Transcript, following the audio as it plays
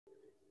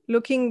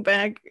looking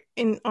back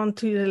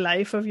onto the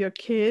life of your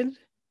kid,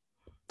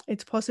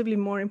 it's possibly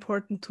more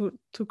important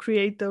to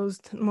create those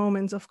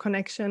moments of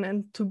connection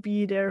and to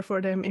be there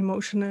for them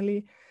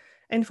emotionally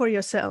and for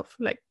yourself.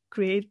 Like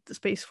create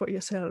space for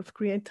yourself,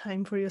 create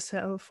time for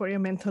yourself, for your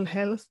mental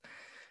health.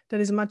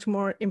 That is much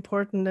more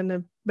important and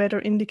a better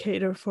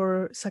indicator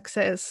for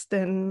success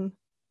than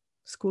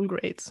school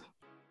grades.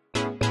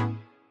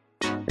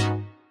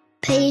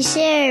 Pretty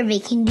sure we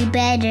can do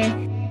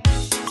better.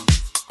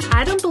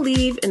 I don't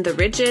believe in the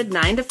rigid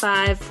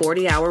 9-to-5,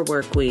 40-hour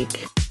work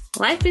week.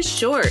 Life is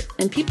short,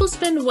 and people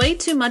spend way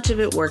too much of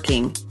it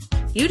working.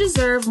 You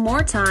deserve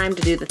more time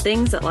to do the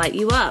things that light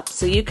you up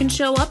so you can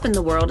show up in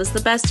the world as the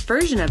best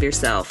version of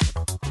yourself.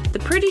 The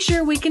Pretty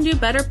Sure We Can Do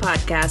Better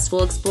podcast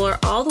will explore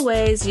all the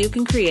ways you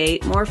can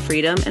create more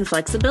freedom and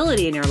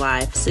flexibility in your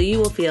life so you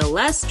will feel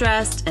less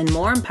stressed and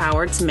more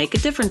empowered to make a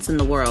difference in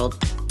the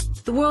world.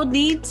 The world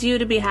needs you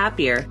to be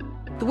happier.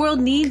 The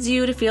world needs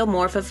you to feel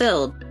more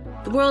fulfilled.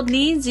 The world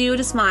needs you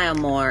to smile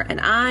more,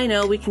 and I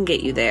know we can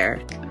get you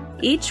there.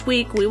 Each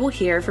week, we will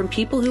hear from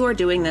people who are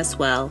doing this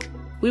well.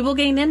 We will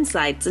gain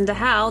insights into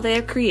how they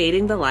are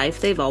creating the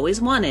life they've always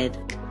wanted.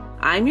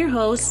 I'm your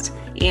host,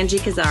 Angie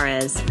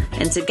Cazares,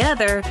 and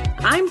together,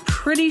 I'm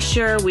pretty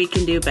sure we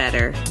can do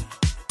better.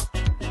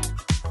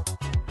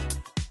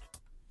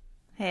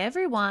 Hey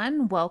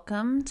everyone,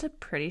 welcome to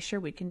Pretty Sure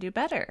We Can Do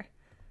Better.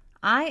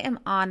 I am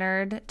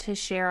honored to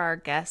share our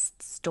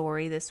guest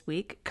story this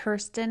week,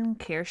 Kerstin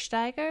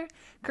Kirchsteiger.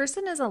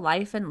 Kerstin is a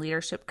life and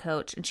leadership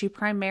coach, and she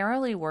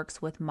primarily works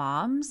with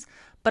moms.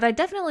 But I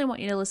definitely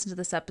want you to listen to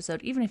this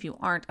episode, even if you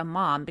aren't a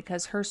mom,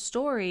 because her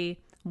story,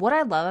 what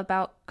I love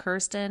about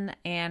Kerstin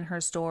and her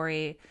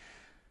story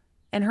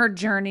and her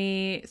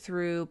journey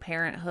through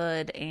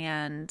parenthood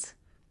and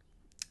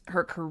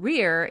her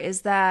career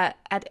is that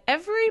at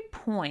every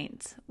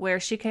point where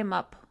she came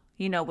up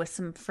with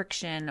some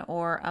friction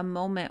or a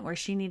moment where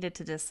she needed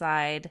to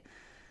decide,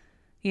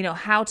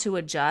 how to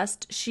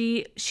adjust,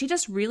 she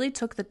just really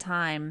took the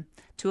time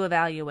to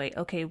evaluate,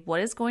 okay,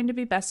 what is going to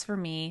be best for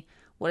me?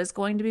 What is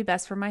going to be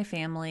best for my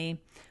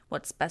family?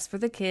 What's best for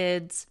the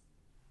kids?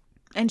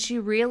 And she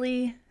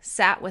really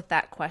sat with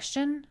that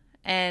question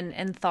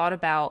and thought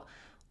about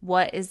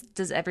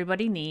does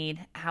everybody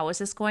need? How is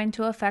this going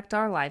to affect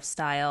our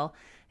lifestyle?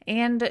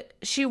 And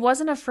she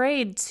wasn't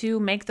afraid to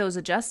make those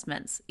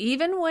adjustments,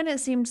 even when it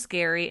seemed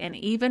scary and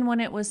even when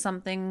it was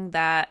something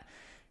that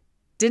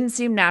didn't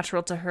seem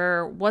natural to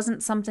her,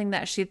 wasn't something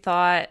that she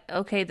thought,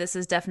 okay, this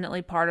is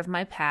definitely part of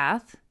my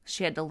path.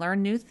 She had to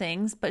learn new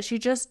things, but she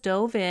just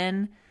dove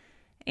in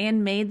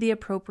and made the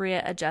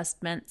appropriate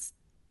adjustments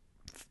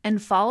and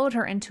followed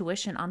her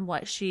intuition on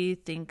what she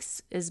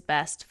thinks is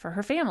best for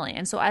her family.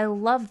 And so I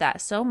love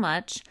that so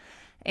much.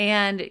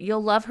 And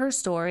you'll love her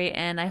story,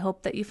 and I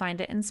hope that you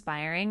find it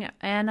inspiring,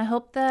 and I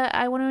hope that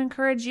I want to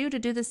encourage you to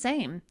do the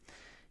same.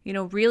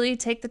 Really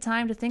take the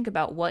time to think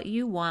about what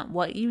you want,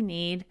 what you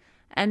need,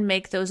 and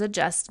make those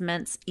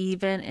adjustments,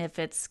 even if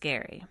it's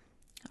scary.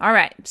 All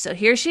right, so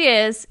here she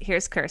is.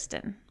 Here's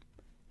Kerstin.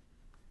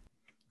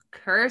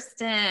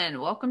 Kerstin,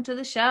 welcome to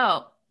the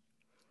show.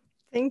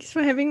 Thanks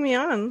for having me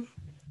on.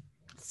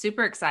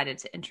 Super excited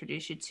to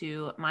introduce you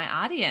to my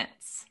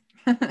audience.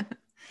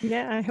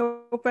 Yeah, I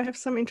hope I have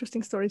some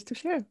interesting stories to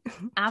share.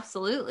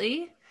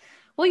 Absolutely.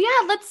 Well,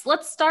 yeah,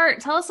 let's start.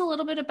 Tell us a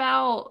little bit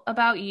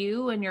about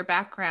you and your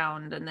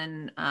background, and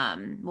then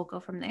we'll go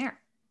from there.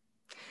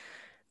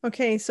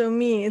 Okay, so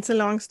it's a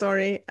long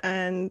story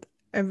and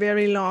a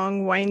very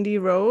long, windy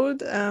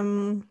road.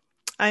 I'm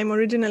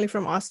originally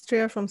from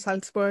Austria, from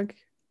Salzburg,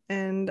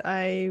 and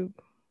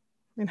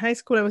in high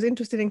school I was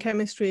interested in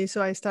chemistry,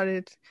 so I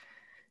started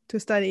to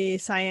study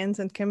science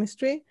and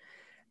chemistry.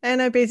 And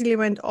I basically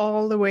went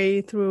all the way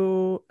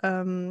through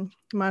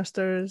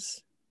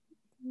master's,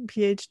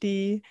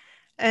 PhD,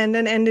 and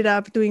then ended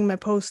up doing my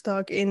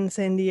postdoc in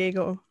San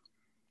Diego.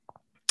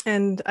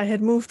 And I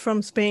had moved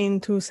from Spain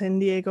to San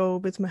Diego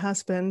with my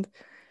husband.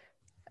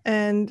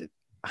 And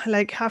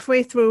like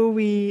halfway through,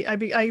 I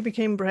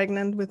became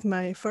pregnant with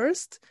my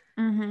first.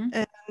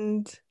 Mm-hmm.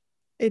 And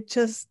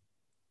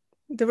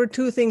there were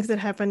two things that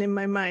happened in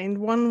my mind.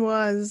 One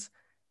was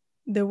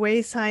the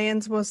way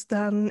science was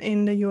done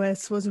in the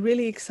US was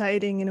really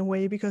exciting in a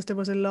way because there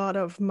was a lot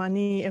of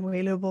money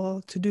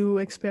available to do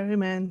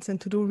experiments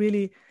and to do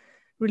really,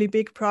 really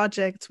big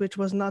projects, which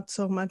was not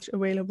so much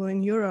available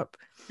in Europe.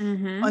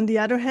 Mm-hmm. On the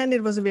other hand,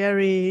 it was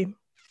very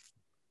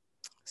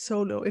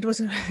solo. It was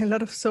a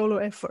lot of solo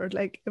effort.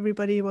 Like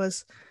everybody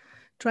was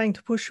trying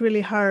to push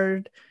really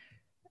hard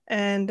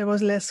and there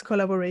was less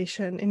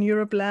collaboration. In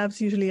Europe, labs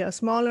usually are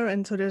smaller,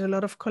 and so there's a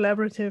lot of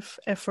collaborative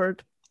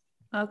effort.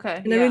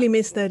 Okay. And I really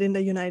miss that in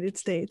the United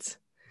States.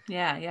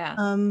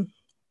 Yeah.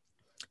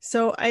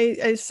 So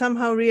I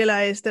somehow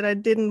realized that I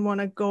didn't want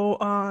to go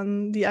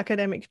on the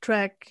academic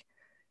track.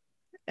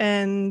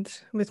 And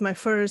with my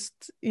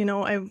first,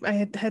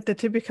 I had the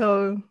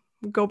typical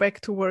go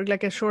back to work,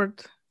 like a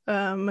short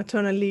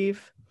maternal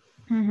leave.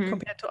 Mm-hmm.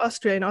 Compared to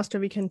Austria. In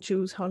Austria, we can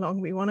choose how long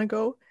we want to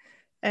go.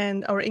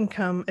 And our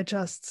income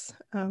adjusts.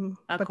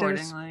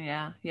 Accordingly,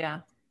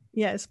 yeah.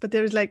 yes, but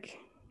there's like,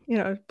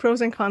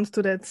 pros and cons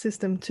to that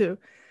system too.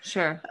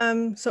 Sure.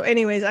 So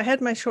anyways, I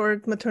had my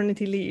short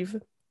maternity leave,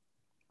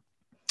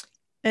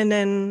 and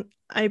then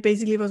I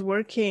basically was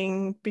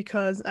working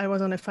because I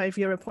was on a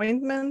 5-year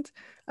appointment.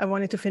 I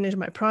wanted to finish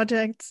my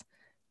projects,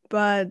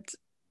 but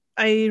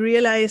I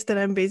realized that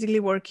I'm basically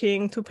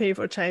working to pay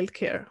for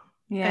childcare.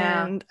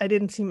 Yeah. And I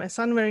didn't see my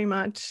son very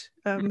much.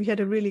 We had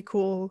a really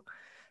cool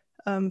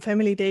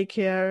family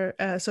daycare.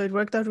 So it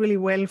worked out really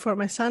well for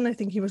my son. I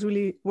think he was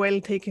really well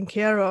taken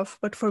care of,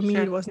 but for me,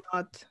 Sure. it was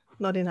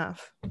not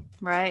enough.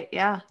 Right.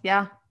 Yeah.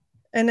 Yeah.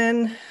 And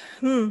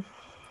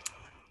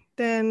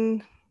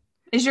then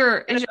Is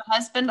your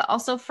husband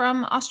also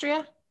from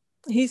Austria?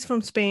 he's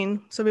from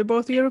Spain, so we're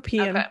both Okay.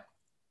 European.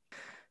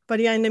 But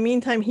yeah, in the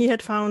meantime, he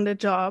had found a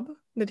job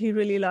that he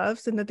really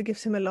loves and that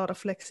gives him a lot of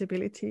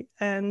flexibility.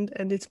 And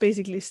it's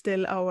basically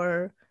still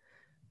our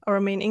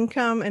main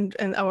income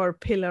and our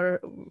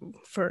pillar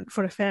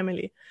for a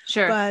family.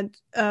 Sure. But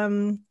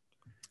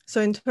so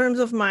in terms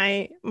of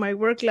my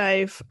work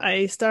life,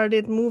 I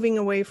started moving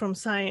away from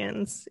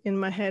science in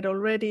my head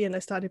already, and I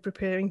started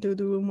preparing to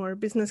do more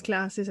business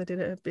classes. I did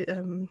a bit,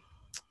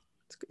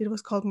 it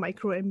was called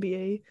micro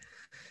MBA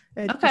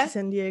at UC Okay.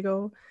 San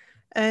Diego.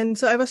 And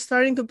so I was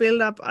starting to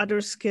build up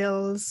other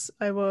skills.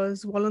 I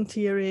was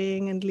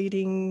volunteering and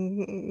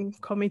leading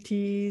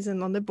committees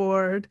and on the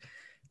board.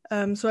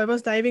 So I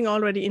was diving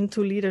already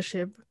into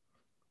leadership,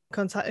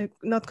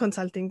 not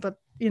consulting, but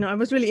I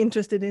was really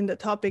interested in the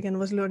topic and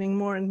was learning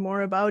more and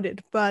more about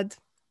it. But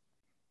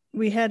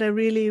we had a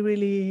really,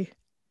 really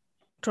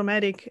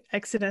traumatic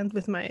accident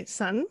with my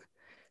son.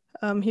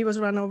 He was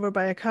run over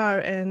by a car,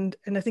 and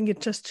I think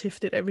it just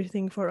shifted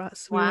everything for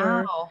us.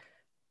 Wow.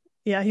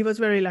 Yeah, he was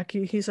very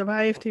lucky. He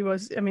survived. He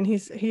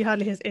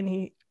hardly has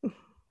any,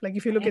 like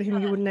if you look at him,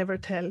 you would never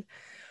tell.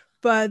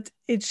 But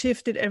it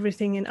shifted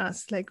everything in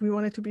us. Like we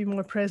wanted to be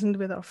more present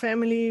with our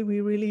family.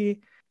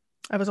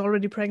 I was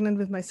already pregnant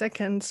with my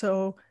second,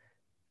 so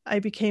I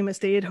became a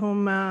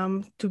stay-at-home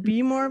mom to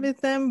be more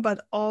with them,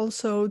 but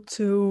also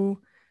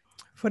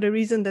for the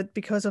reason that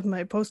because of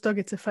my postdoc,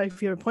 it's a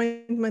 5-year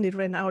appointment, it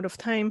ran out of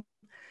time.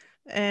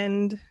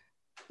 And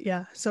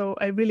yeah, so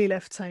I really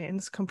left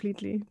science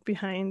completely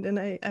behind. And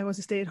I was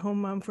a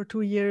stay-at-home mom for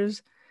 2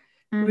 years,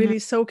 really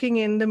soaking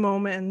in the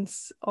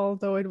moments,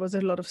 although it was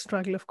a lot of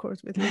struggle, of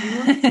course, with little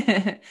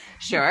ones.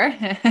 Sure.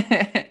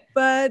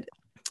 But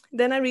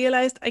then I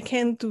realized I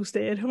can't do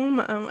stay at home.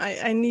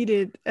 I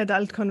needed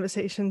adult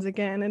conversations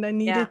again, and I Yeah.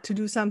 needed to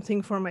do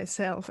something for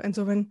myself. And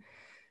so when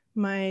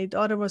my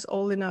daughter was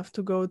old enough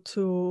to go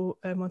to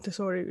a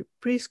Montessori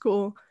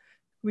preschool,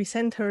 we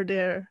sent her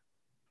there.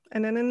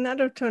 And then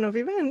another turn of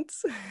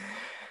events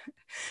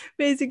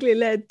basically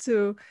led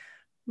to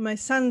my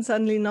son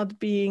suddenly not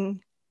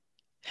being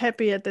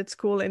happy at that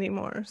school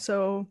anymore.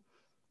 So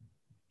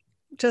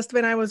just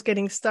when I was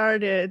getting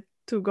started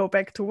to go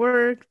back to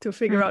work, to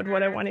figure out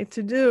what I wanted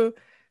to do,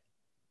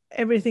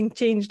 everything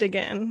changed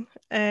again.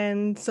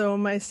 And so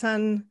my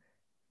son,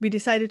 we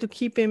decided to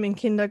keep him in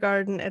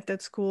kindergarten at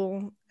that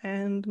school.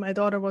 And my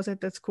daughter was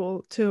at that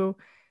school too.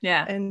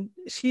 Yeah. And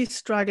she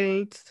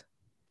struggled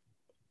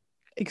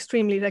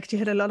extremely. Like she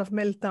had a lot of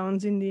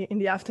meltdowns in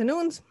the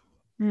afternoons.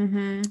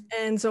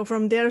 And so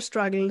from their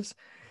struggles,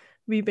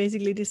 we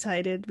basically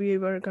decided we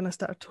were going to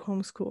start to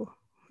homeschool.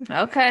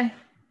 Okay.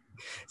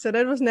 So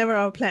that was never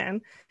our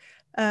plan.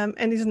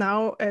 And is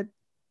now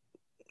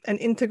an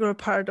integral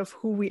part of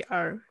who we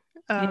are.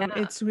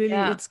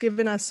 It's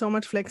given us so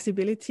much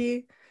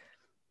flexibility.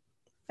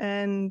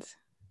 And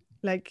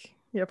like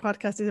your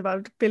podcast is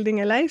about building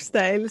a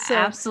lifestyle. So,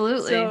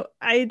 Absolutely. So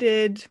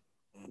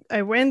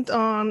I went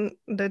on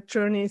that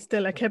journey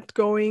still. I kept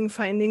going,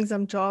 finding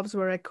some jobs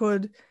where I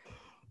could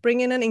bring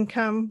in an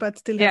income, but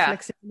still have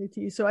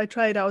flexibility. So I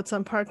tried out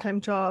some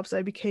part-time jobs.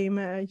 I became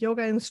a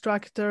yoga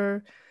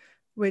instructor,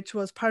 which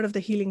was part of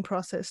the healing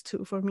process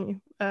too for me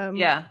when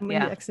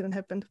the accident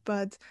happened.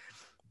 But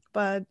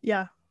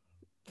yeah,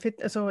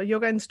 so a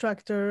yoga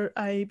instructor.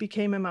 I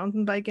became a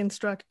mountain bike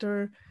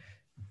instructor.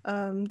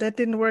 That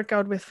didn't work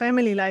out with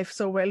family life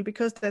so well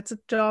because that's a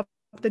job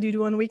that you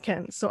do on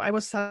weekends. So I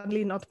was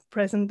suddenly not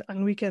present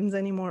on weekends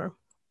anymore.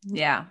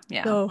 Yeah.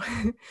 So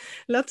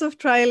lots of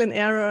trial and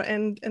error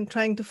and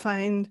trying to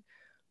find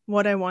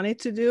what I wanted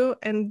to do,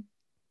 and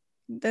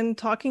then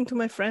talking to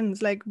my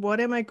friends, like, what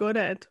am I good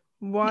at?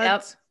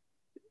 What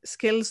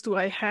skills do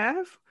I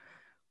have?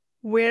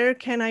 Where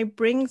can I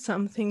bring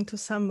something to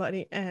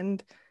somebody?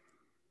 And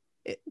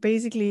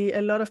basically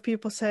a lot of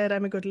people said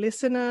I'm a good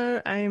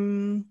listener. I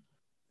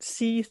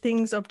see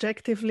things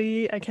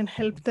objectively. I can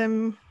help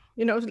them.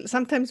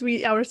 Sometimes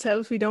we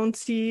ourselves, we don't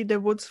see the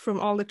woods from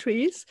all the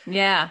trees.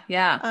 Yeah.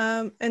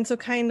 And so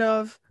kind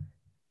of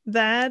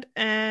that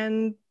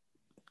and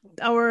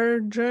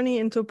our journey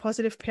into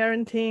positive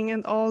parenting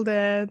and all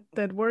that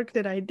work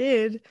that I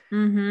did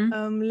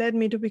led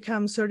me to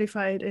become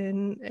certified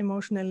in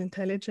emotional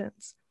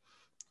intelligence.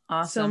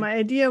 Awesome. So my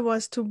idea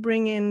was to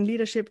bring in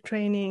leadership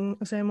training,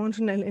 so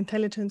emotional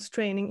intelligence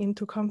training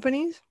into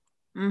companies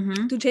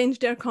to change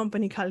their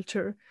company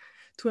culture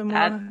to a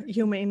more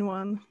humane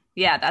one.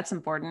 Yeah, that's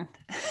important.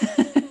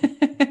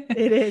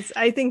 It is.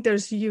 I think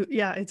it's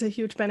a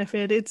huge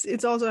benefit.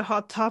 It's also a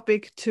hot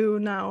topic too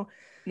now.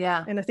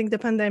 Yeah. And I think the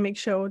pandemic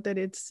showed that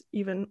it's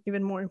even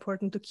more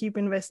important to keep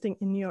investing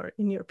in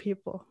your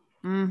people.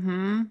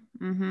 Mm-hmm.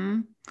 Mm-hmm.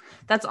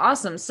 That's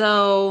awesome.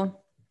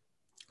 So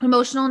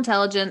emotional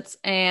intelligence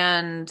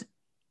and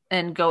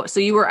go so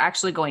you were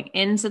actually going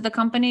into the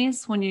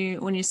companies when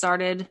you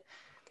started,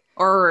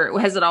 or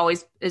has it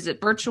always, is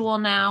it virtual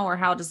now, or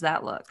how does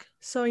that look?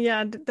 So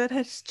yeah, that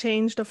has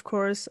changed, of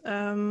course.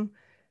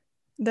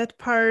 That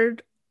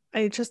part,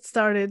 I just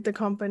started the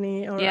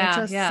company, or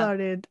Yeah,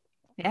 yeah,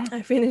 yeah.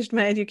 I finished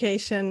my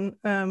education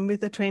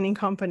with a training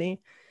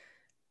company,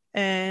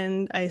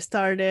 and I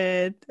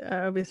started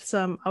with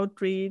some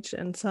outreach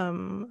and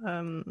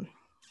some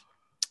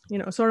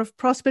sort of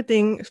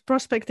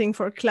prospecting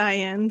for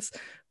clients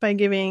by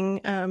giving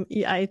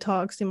EI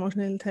talks,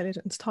 emotional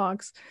intelligence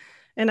talks.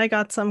 And I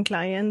got some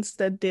clients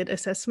that did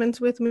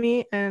assessments with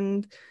me.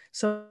 And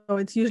so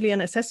it's usually an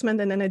assessment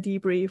and then a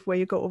debrief where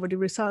you go over the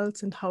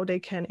results and how they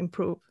can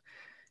improve.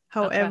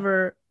 Okay.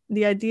 However,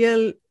 the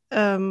ideal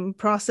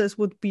process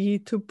would be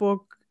to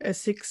book a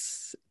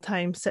 6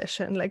 time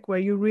session, like where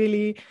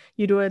you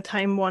do a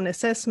time one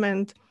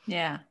assessment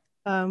Yeah.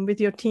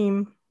 with your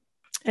team,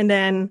 and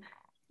then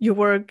you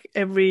work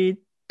every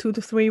 2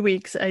 to 3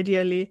 weeks,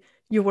 ideally.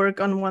 You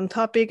work on one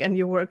topic and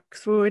you work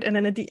through it. And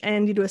then at the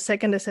end, you do a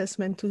second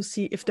assessment to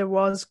see if there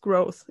was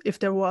growth, if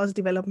there was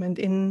development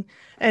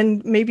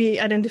and maybe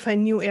identify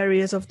new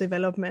areas of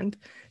development.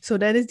 So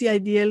that is the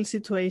ideal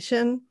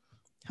situation.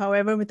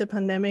 However, with the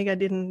pandemic, I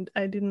didn't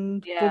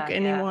book Yeah, yeah.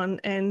 anyone,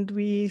 and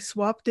we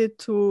swapped it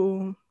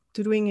to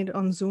doing it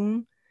on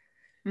Zoom.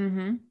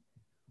 Mm-hmm.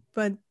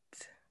 But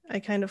I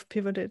kind of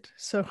pivoted.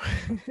 So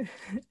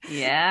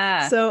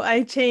Yeah. so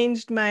I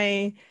changed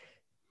my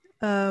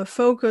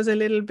focus a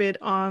little bit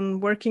on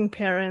working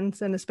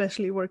parents and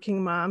especially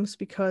working moms,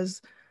 because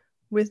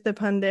with the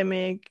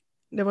pandemic,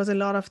 there was a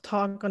lot of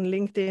talk on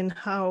LinkedIn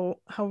how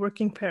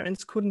working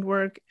parents couldn't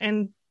work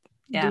and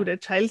Yeah. do the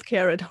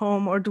childcare at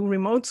home or do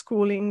remote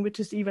schooling, which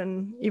is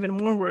even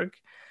more work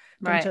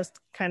than Right. just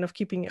kind of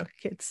keeping your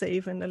kids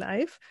safe and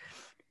alive.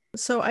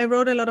 So I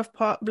wrote a lot of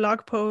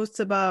blog posts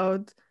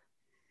about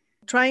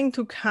trying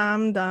to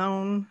calm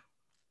down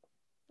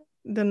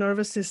the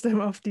nervous system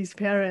of these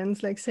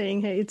parents, like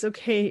saying, hey, it's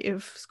okay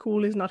if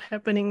school is not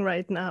happening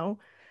right now.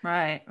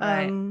 Right.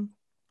 Right. Um,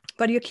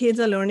 but your kids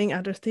are learning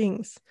other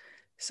things.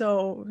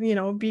 So,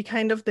 be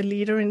kind of the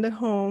leader in the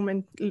home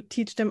and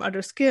teach them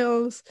other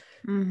skills,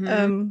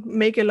 Mm-hmm.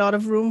 make a lot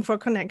of room for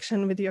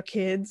connection with your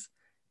kids,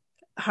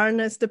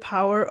 harness the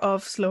power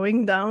of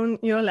slowing down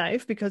your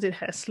life, because it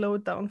has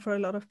slowed down for a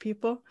lot of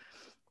people,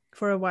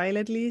 for a while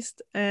at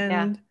least.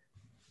 Yeah. And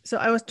so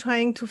I was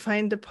trying to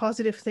find the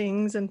positive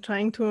things and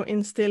trying to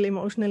instill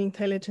emotional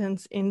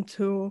intelligence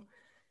into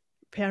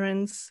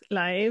parents'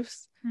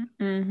 lives.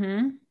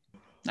 Mm-hmm.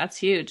 That's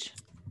huge.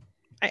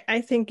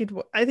 I think it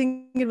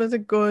was a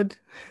good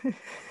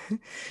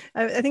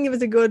I think it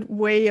was a good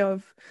way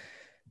of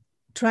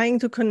trying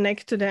to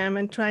connect to them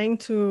and trying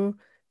to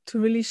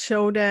really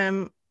show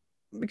them,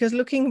 because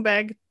looking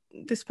back,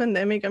 this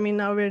pandemic, I mean,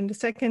 now we're in the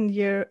second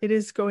year, it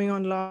is going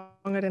on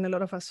longer than a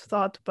lot of us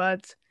thought,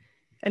 but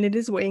and it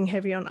is weighing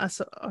heavy on us,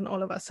 on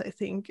all of us, I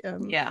think.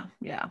 Yeah.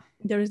 Yeah.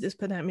 There is this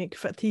pandemic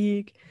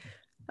fatigue.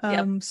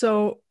 Yep.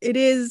 So it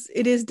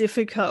is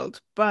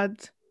difficult,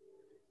 but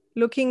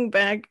looking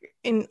back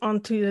in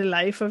onto the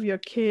life of your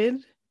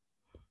kid,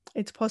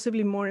 it's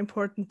possibly more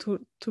important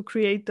to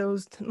create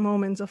those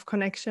moments of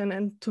connection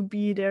and to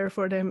be there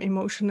for them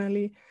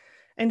emotionally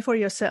and for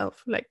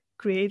yourself, like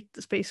create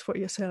the space for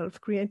yourself,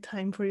 create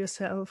time for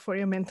yourself, for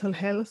your mental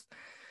health.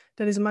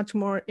 That is much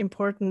more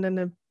important and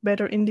a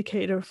better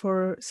indicator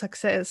for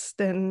success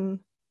than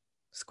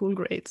school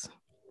grades.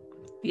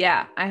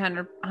 Yeah, I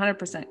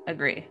 100%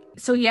 agree.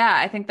 So yeah,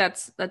 I think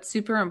that's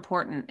super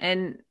important.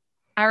 And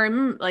I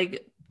remember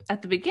like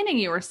at the beginning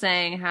you were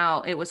saying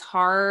how it was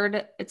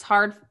hard. It's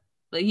hard.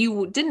 Like,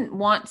 you didn't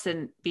want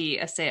to be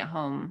a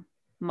stay-at-home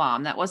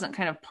mom. That wasn't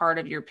kind of part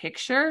of your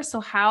picture. So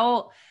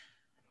how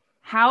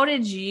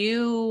did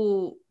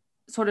you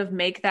sort of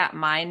make that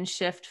mind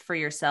shift for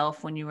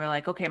yourself when you were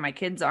like, okay, my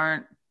kids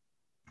aren't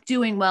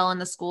doing well in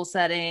the school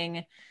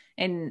setting,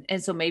 and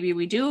so maybe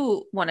we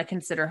do want to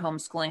consider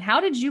homeschooling? How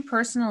did you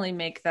personally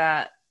make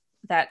that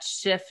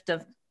shift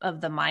of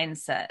the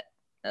mindset?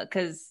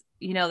 Because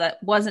that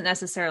wasn't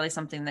necessarily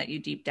something that you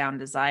deep down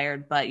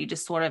desired, but you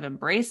just sort of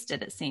embraced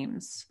it, it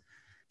seems.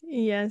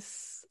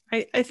 Yes,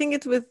 I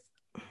think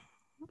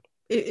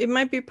it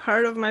might be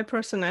part of my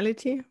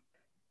personality.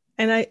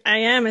 And I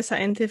am a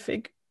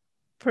scientific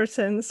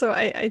person, so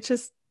I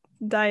just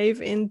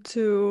dive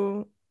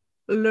into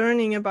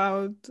learning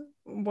about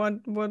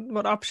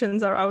what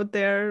options are out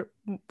there,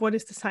 what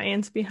is the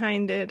science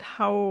behind it,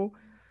 how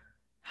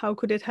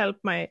could it help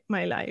my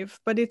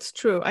life. But it's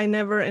true, I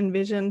never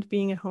envisioned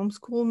being a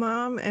homeschool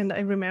mom. And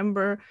I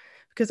remember,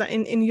 because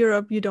in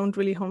Europe you don't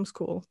really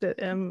homeschool.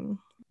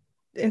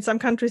 in some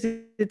countries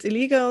it's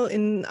illegal,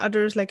 in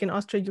others, like in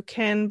Austria, you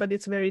can, but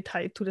it's very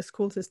tied to the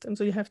school system.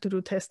 So you have to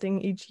do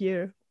testing each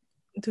year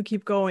to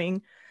keep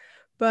going.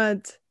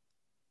 But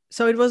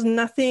so it was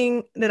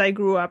nothing that I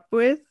grew up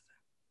with.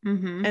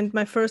 Mm-hmm. And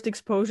my first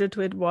exposure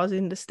to it was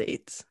in the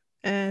States.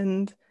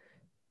 And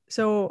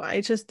so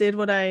I just did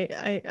what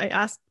I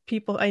asked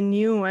people I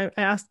knew. I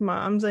asked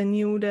moms I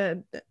knew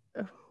that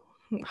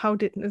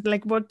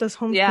what does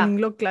Yeah. homeschooling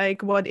look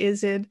like? What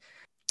is it?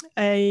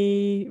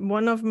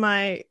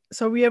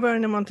 So we were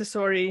in a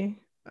Montessori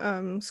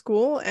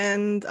school,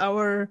 and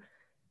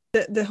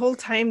the whole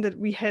time that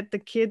we had the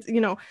kids,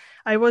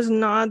 I was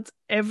not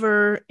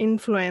ever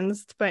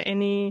influenced by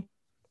any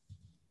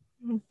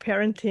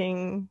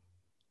parenting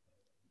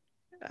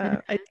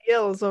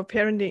ideals or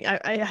parenting.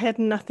 I had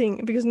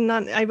nothing, because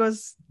I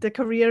was the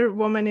career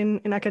woman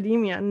in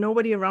academia.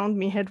 Nobody around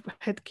me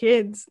had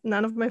kids.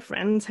 None of my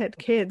friends had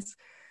kids.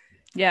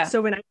 Yeah.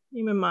 So when I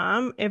became a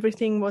mom,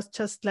 everything was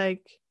just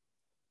like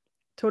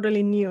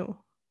totally new.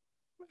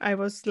 I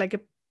was like a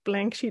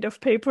blank sheet of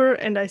paper,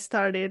 and I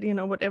started,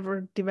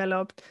 whatever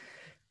developed.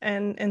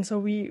 And so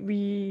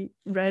we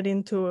read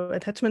into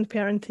attachment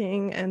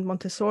parenting, and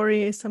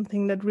Montessori is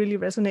something that really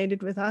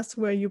resonated with us,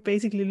 where you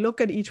basically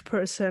look at each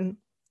person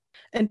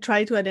and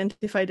try to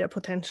identify their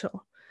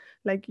potential.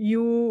 Like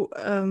you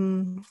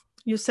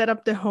set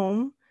up the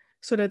home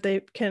so that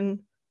they can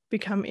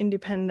become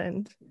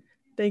independent.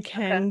 They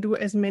can do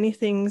as many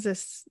things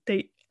as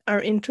they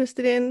are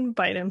interested in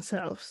by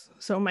themselves.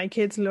 So my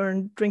kids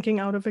learned drinking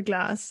out of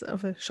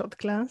a shot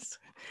glass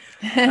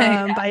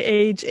by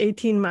age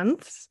 18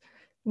 months.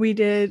 We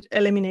did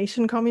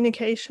elimination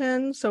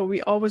communication. So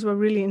we always were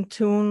really in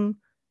tune,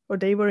 or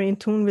they were in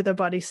tune with their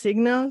body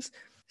signals.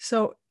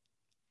 So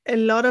a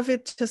lot of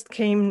it just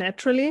came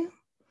naturally.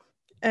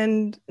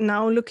 And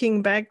now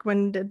looking back,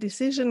 when the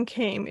decision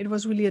came, it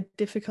was really a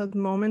difficult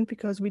moment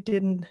because we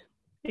didn't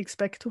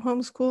expect to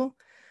homeschool.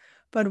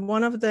 But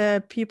one of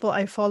the people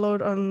I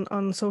followed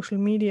on social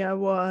media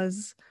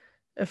was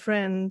a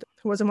friend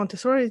who was a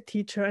Montessori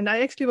teacher. And I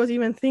actually was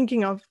even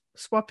thinking of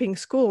swapping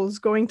schools,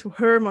 going to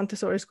her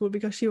Montessori school,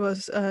 because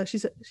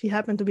she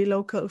happened to be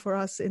local for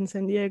us in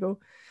San Diego.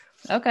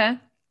 Okay.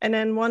 And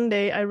then one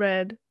day I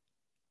read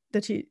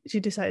that she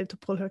decided to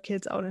pull her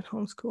kids out and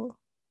homeschool.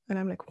 And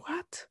I'm like,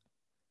 what?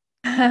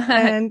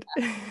 and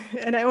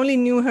I only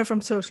knew her from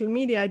social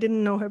media. I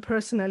didn't know her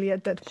personally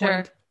at that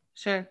point.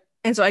 Sure.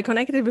 And so I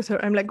connected with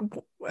her. I'm like,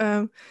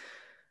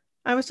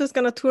 I was just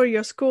gonna tour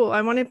your school.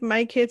 I wanted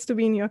my kids to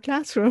be in your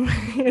classroom.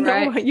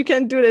 Right. You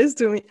can't do this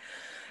to me.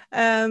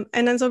 And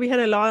then so we had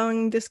a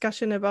long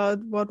discussion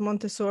about what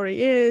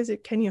Montessori is.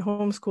 Can you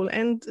homeschool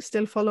and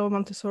still follow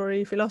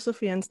Montessori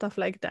philosophy and stuff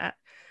like that?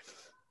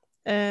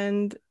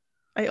 And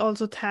I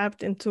also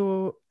tapped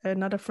into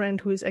another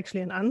friend who is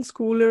actually an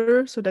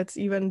unschooler. So that's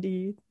even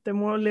the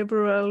more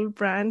liberal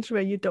branch,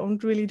 where you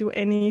don't really do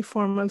any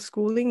formal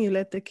schooling. You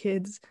let the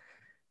kids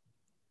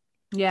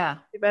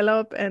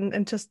develop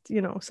and just,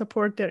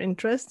 support their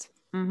interests.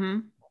 Mm-hmm.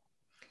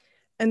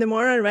 And the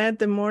more I read,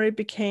 the more it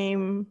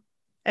became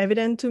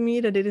evident to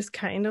me that it is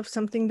kind of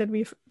something that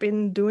we've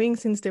been doing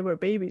since they were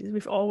babies.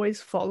 We've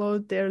always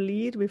followed their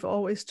lead. We've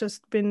always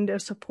just been their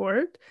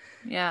support.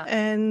 Yeah.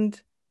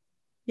 And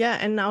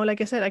now,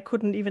 like I said, I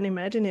couldn't even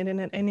imagine it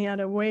in any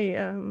other way.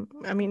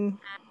 I mean,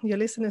 your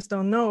listeners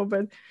don't know,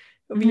 but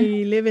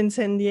we live in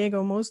San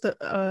Diego most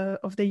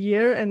of the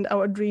year, and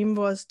our dream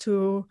was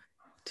to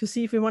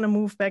see if we want to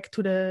move back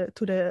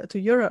to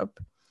Europe.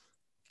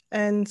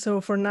 And so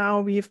for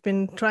now, we've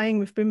been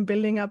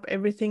building up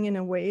everything in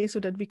a way so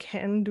that we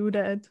can do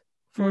that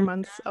 4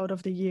 months out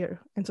of the year.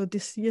 And so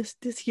this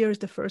year is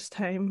the first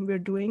time we're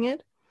doing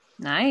it.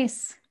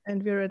 Nice.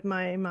 And we're at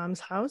my mom's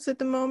house at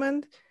the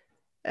moment.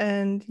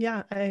 And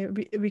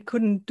we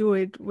couldn't do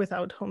it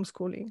without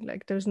homeschooling.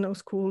 Like there's no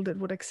school that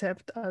would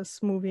accept us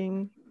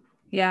moving.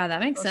 Yeah, that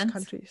makes sense.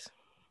 Countries.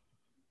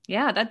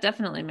 Yeah, that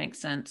definitely makes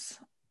sense.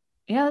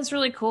 Yeah, that's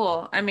really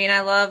cool. I mean,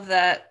 I love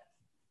that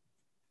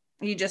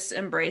you just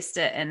embraced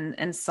it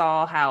and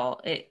saw how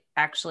it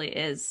actually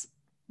is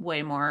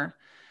way more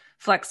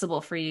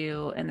flexible for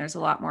you, and there's a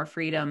lot more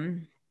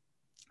freedom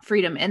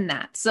in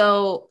that.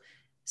 So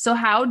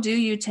how do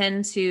you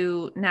tend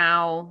to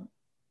now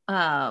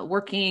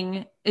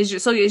working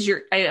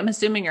I'm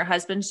assuming your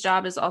husband's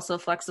job is also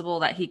flexible,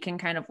 that he can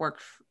kind of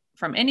work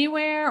from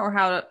anywhere, or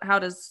how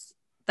does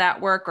that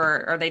work,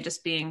 or are they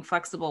just being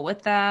flexible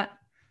with that?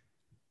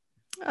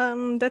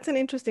 That's an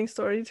interesting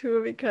story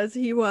too, because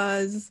he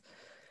was,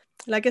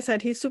 like I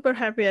said, he's super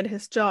happy at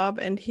his job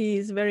and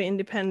he's very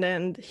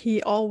independent.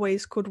 He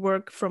always could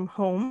work from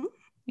home.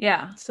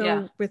 Yeah.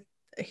 So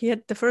he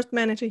had the first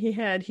manager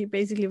he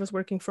basically was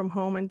working from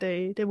home, and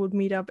they would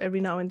meet up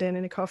every now and then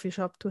in a coffee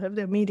shop to have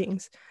their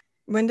meetings.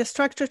 When the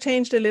structure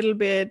changed a little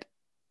bit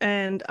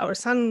and our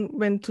son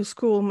went to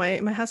school, my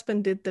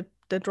husband did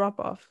the drop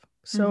off.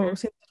 So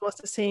since it was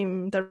the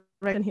same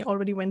direction,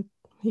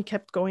 he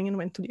kept going and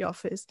went to the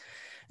office.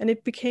 And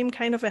it became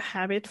kind of a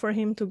habit for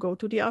him to go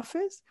to the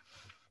office,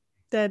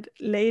 that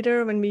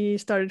later when we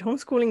started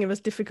homeschooling, it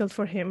was difficult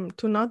for him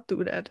to not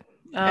do that.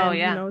 Oh, and,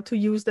 yeah. to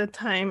use that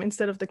time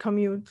instead of the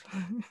commute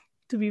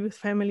to be with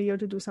family or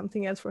to do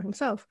something else for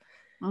himself.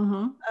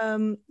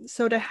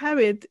 So the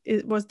habit,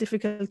 it was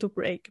difficult to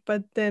break,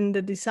 but then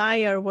the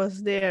desire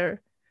was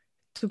there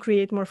to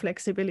create more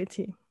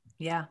flexibility.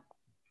 Yeah.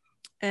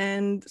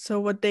 And so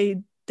what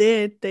they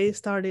did, they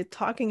started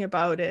talking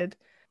about it.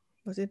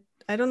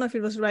 I don't know if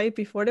it was right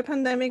before the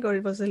pandemic or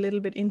it was a little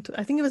bit into,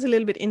 I think it was a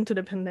little bit into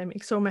the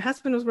pandemic. So my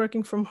husband was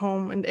working from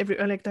home and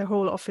the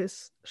whole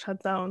office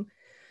shut down.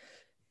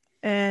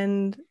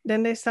 And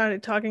then they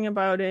started talking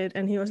about it,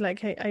 and he was like,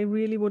 hey, I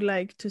really would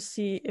like to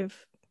see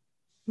if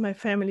my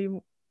family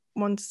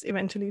wants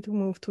eventually to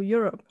move to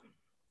Europe.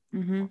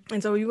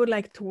 And so we would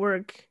like to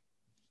work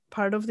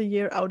part of the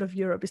year out of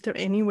Europe. Is there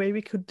any way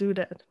we could do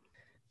that?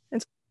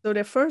 And so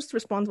their first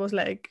response was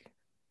like,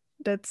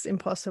 that's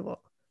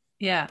impossible.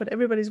 Yeah. But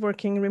everybody's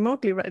working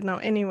remotely right now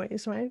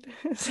anyways, right?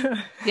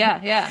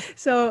 Yeah.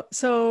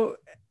 So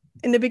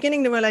in the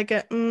beginning, they were like,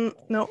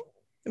 no,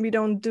 we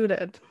don't do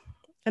that.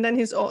 And then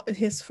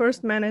his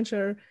first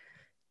manager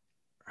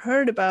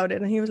heard about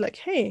it, and he was like,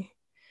 hey,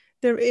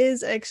 there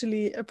is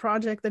actually a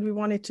project that we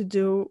wanted to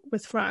do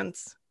with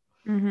France.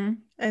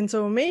 And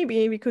so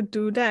maybe we could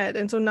do that.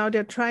 And so now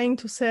they're trying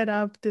to set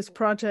up this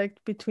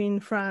project between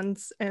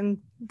France and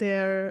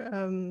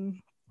their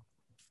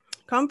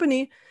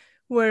company,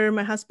 where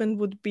my husband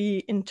would be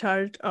in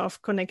charge of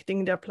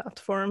connecting their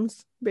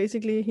platforms.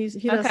 Basically, he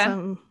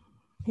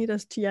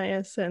does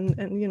GIS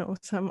and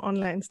some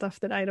online stuff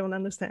that I don't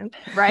understand.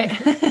 Right.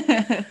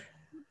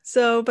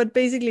 So, but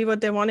basically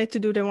what they wanted to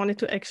do, they wanted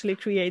to actually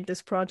create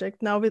this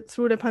project. Now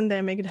through the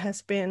pandemic, it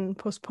has been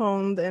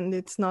postponed and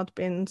it's not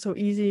been so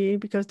easy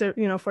because they're,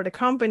 for the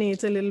company,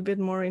 it's a little bit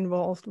more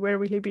involved. Where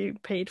will he be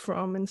paid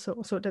from? And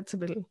so that's a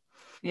bit,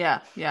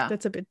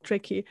 that's a bit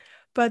tricky,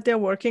 but they're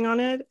working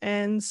on it.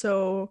 And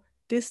so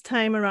this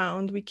time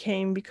around we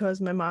came because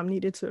my mom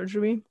needed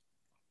surgery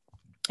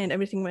and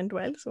everything went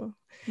well. So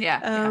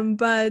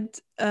but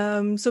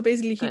so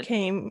basically he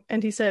came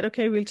and he said,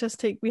 okay, we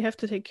have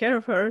to take care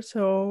of her.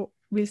 So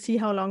we'll see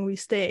how long we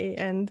stay.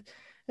 And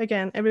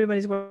again,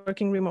 everybody's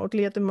working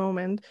remotely at the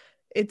moment.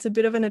 It's a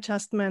bit of an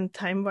adjustment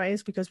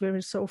time-wise because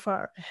we're so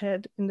far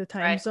ahead in the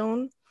time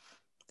zone.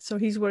 So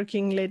he's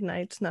working late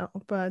nights now,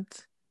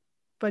 but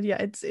yeah,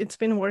 it's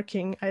been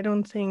working. I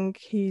don't think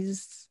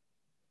he's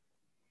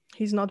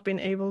not been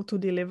able to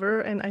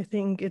deliver. And I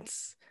think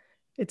it's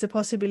a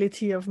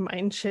possibility of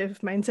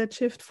mindset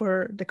shift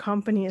for the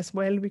company as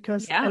well,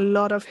 because a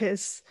lot of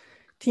his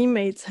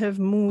teammates have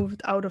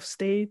moved out of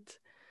state,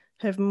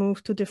 have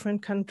moved to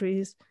different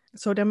countries.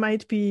 So there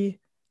might be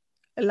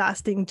a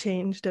lasting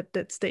change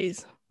that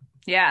stays.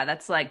 Yeah,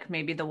 that's like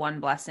maybe the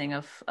one blessing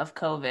of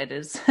COVID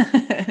is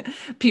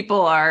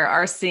people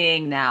are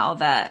seeing now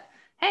that,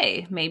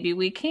 hey, maybe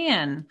we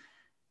can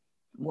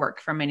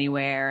work from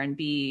anywhere and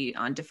be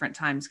on different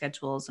time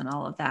schedules and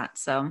all of that.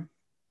 So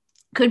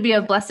could be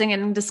a blessing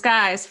in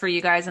disguise for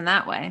you guys in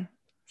that way.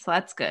 So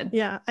that's good.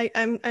 Yeah,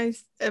 I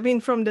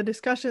mean, from the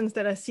discussions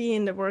that I see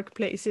in the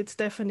workplace, it's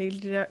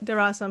definitely there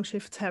are some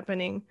shifts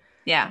happening.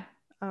 Yeah.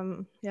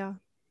 Yeah.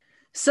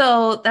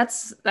 So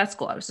that's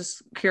cool. I was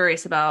just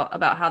curious about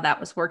how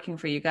that was working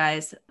for you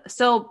guys.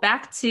 So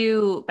back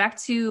to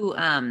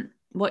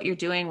what you're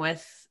doing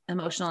with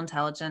emotional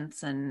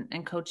intelligence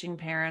and coaching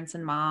parents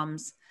and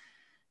moms.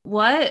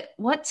 What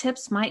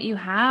tips might you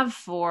have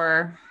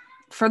for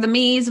the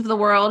me's of the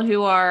world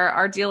who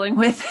are dealing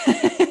with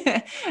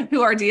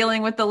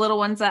the little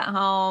ones at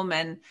home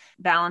and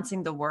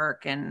balancing the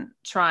work and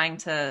trying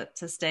to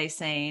stay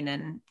sane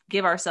and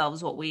give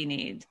ourselves what we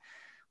need?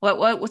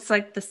 What's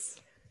like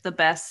the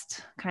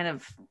best kind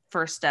of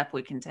first step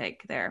we can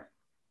take there?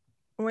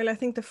 Well, I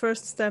think the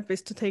first step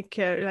is to take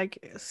care,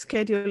 like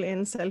schedule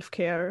in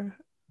self-care,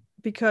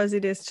 because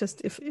it is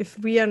just if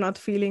we are not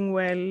feeling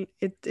well,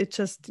 it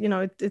just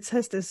it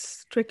has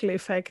this trickle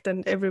effect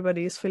and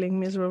everybody is feeling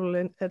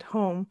miserable at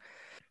home.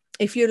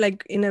 If you're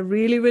like in a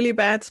really, really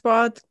bad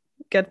spot,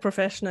 get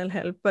professional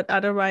help. But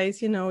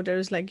otherwise,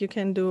 there's like you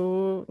can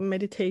do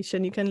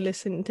meditation, you can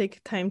listen,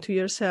 take time to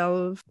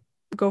yourself,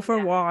 go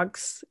for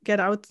walks, get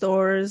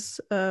outdoors,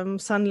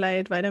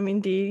 sunlight, vitamin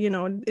D,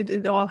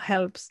 it all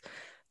helps.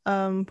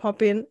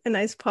 Pop in a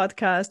nice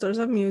podcast or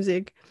some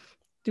music,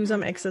 do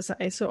some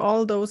exercise. So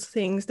all those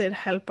things that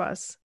help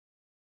us.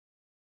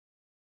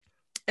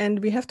 And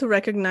we have to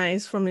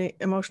recognize, from the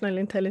emotional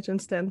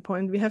intelligence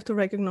standpoint, we have to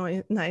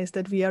recognize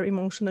that we are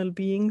emotional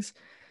beings,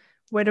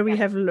 whether we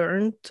have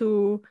learned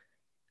to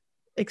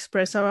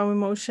express our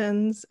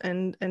emotions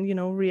and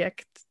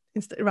react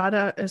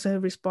rather as a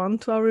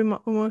response to our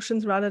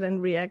emotions rather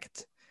than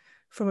react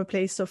from a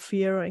place of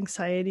fear or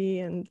anxiety.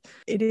 And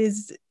it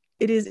is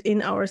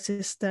in our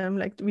system.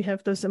 Like we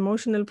have this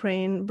emotional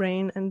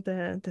brain and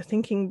the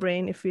thinking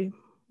brain, if we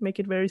make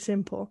it very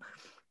simple.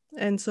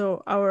 And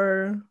so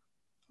our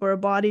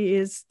body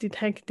is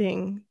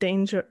detecting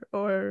danger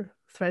or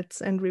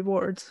threats and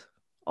rewards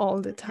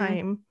all the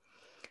time.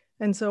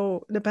 And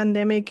so the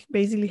pandemic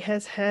basically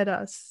has had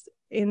us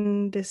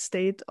in this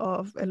state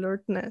of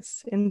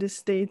alertness, in this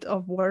state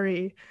of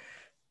worry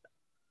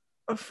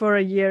for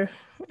a year.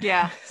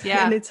 Yeah. And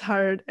Yeah. it's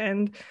hard.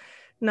 And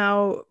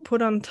now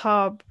put on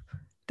top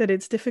that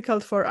it's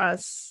difficult for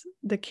us,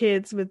 the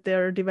kids with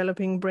their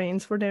developing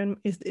brains, for them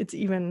it's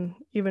even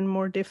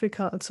more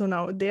difficult. So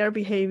now their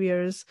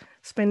behaviors,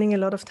 spending a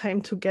lot of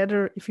time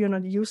together, if you're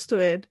not used to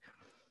it,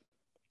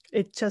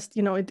 it just,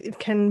 it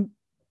can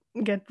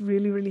get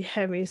really, really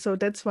heavy. So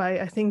that's why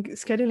I think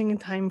scheduling in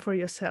time for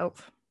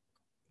yourself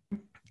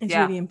is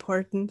Yeah. really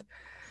important.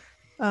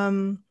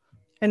 And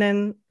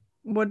then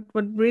what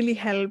really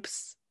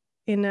helps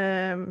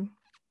in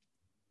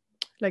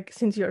like,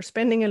 since you're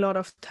spending a lot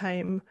of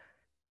time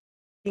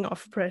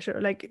off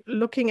pressure, like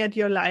looking at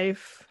your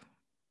life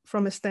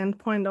from a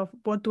standpoint of,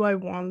 what do I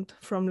want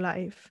from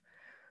life?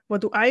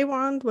 What do I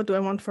want? What do I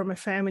want for my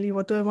family?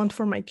 What do I want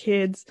for my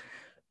kids?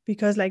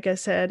 Because like I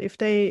said, if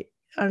they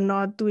are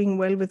not doing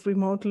well with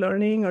remote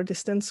learning or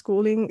distance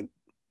schooling,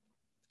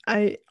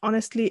 I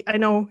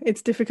know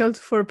it's difficult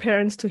for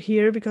parents to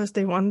hear, because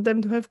they want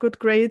them to have good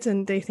grades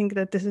and they think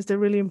that this is the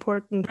really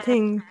important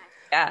thing.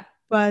 Yeah.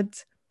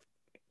 But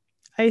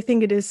I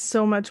think it is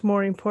so much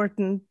more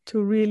important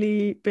to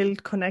really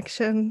build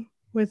connection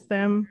with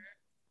them.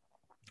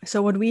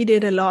 So what we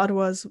did a lot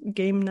was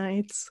game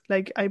nights.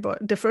 Like, I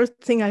bought the first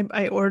thing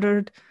I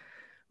ordered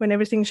when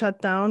everything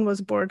shut down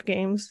was board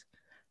games.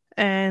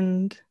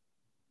 And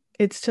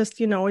it's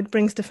just, it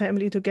brings the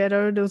family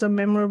together. Those are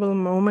memorable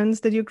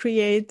moments that you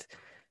create.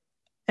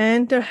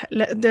 And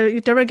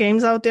there are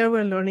games out there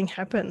where learning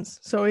happens.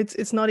 So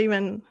it's not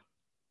even,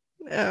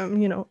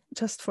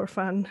 just for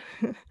fun.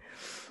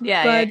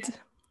 Yeah. Yeah.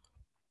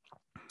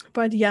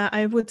 But yeah,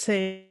 I would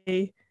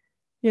say,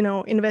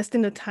 invest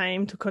in the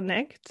time to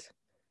connect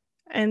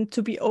and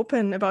to be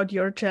open about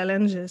your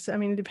challenges. I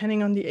mean,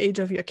 depending on the age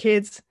of your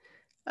kids,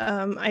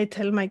 I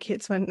tell my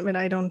kids when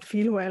I don't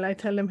feel well, I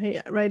tell them,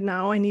 hey, right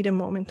now I need a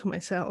moment to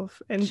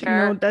myself. And,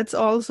 Sure. that's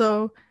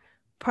also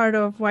part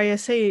of why I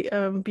say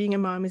being a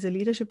mom is a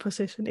leadership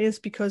position, is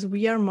because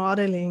we are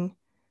modeling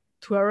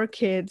to our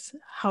kids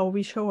how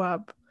we show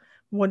up,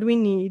 what we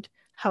need,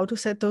 how to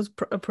set those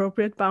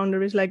appropriate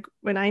boundaries. Like,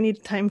 when I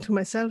need time to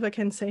myself, I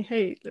can say,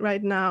 hey,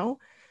 right now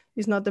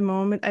is not the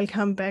moment. I'll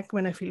come back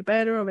when I feel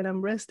better or when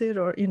I'm rested,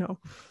 or, Right.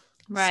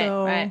 Right.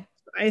 So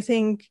I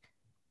think,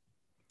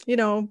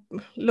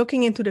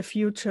 looking into the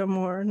future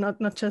more,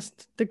 not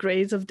just the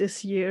grades of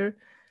this year.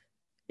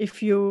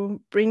 If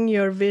you bring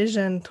your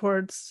vision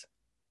towards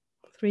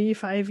 3,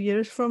 5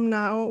 years from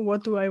now,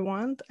 what do I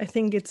want? I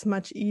think it's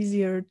much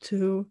easier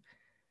to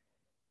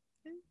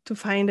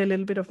find a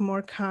little bit of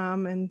more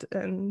calm and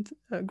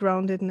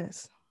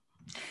groundedness.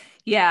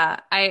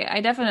 Yeah,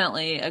 I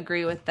definitely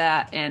agree with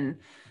that. And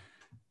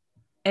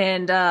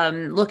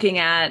looking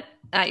at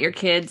your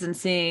kids and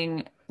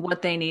seeing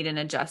what they need and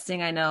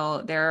adjusting. I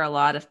know there are a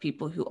lot of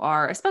people who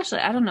are, especially,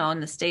 I don't know, in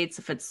the States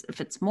if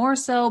it's more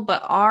so,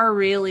 but are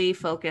really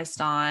focused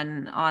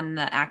on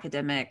the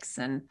academics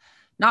and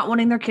not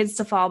wanting their kids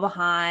to fall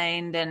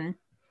behind. And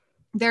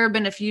there have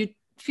been a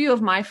few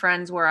of my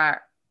friends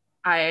where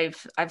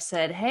I've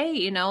said,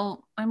 hey,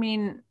 I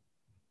mean,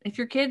 if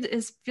your kid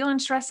is feeling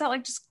stressed out,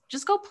 like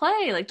just go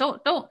play. Like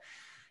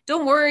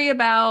don't worry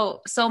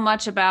about so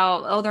much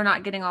about, oh, they're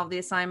not getting all the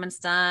assignments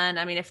done.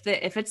 I mean, if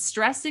it's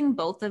stressing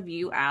both of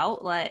you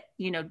out,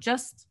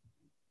 just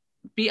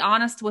be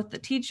honest with the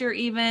teacher.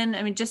 Even,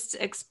 I mean, just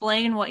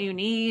explain what you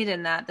need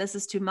and that this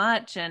is too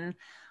much, and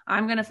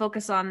I'm going to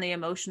focus on the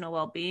emotional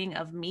well-being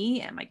of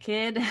me and my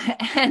kid.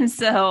 And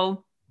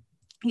so,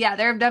 yeah,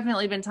 there have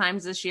definitely been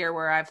times this year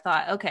where I've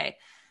thought, okay,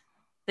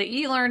 the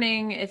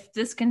e-learning, if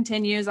this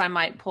continues, I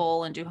might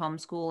pull and do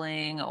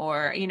homeschooling,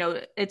 or,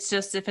 it's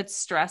just, if it's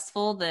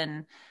stressful,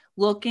 then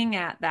looking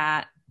at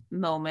that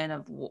moment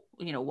of,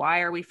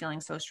 why are we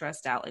feeling so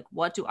stressed out? Like,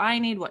 what do I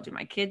need? What do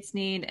my kids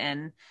need?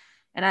 And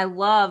I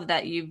love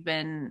that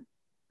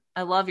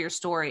I love your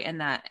story, and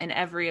that in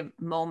every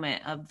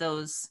moment of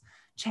those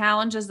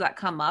challenges that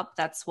come up,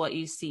 that's what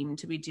you seem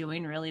to be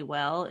doing really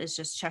well, is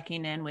just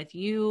checking in with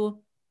you,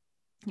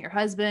 your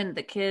husband,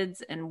 the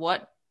kids, and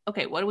what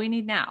do we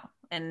need now?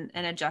 And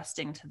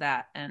adjusting to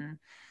that and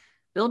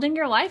building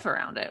your life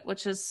around it,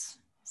 which is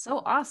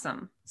so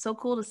awesome. So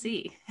cool to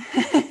see.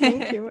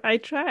 Thank you. I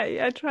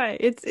try.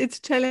 It's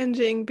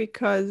challenging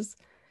because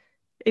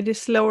it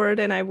is slower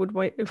than I would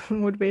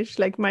wish,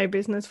 like my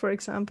business, for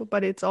example.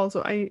 But it's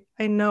also, I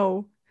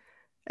know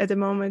at the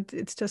moment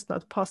it's just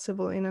not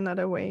possible in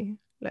another way.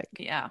 Like,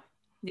 Yeah.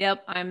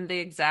 Yep. I'm the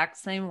exact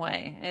same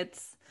way.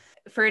 It's,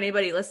 for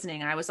anybody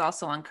listening, I was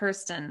also on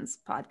Kirstin's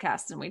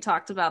podcast and we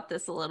talked about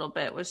this a little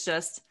bit, was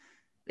just,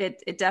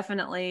 it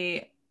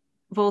definitely,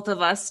 both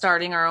of us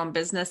starting our own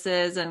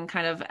businesses and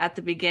kind of at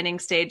the beginning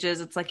stages,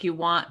 it's like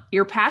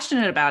you're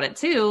passionate about it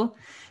too.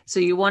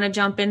 So you want to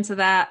jump into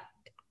that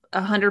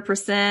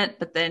 100%,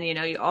 but then,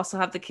 you also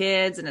have the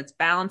kids and it's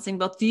balancing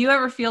both. Do you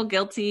ever feel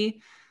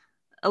guilty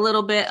a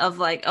little bit of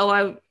like, oh,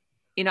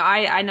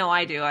 I know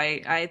I do.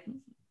 I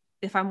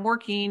if I'm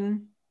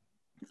working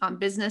on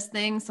business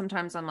things,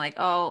 sometimes I'm like,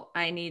 oh,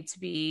 I need to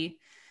be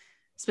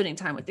spending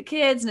time with the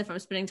kids. And if I'm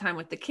spending time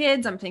with the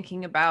kids, I'm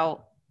thinking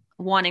about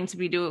wanting to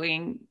be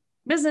doing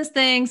business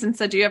things. And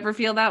so do you ever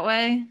feel that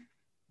way?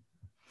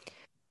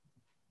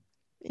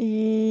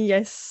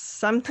 Yes,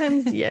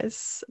 sometimes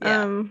yes.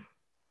 Yeah.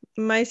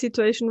 My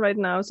situation right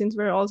now, since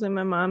we're also in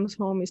my mom's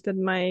home, is that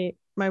my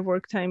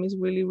work time is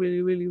really,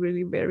 really, really,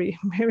 really very,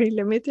 very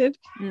limited.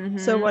 So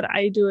Mm-hmm. what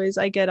I do is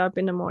I get up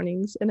in the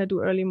mornings and I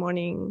do early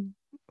morning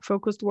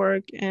focused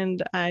work,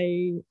 and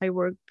I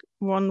work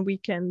one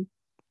weekend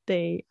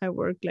day. I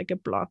work like a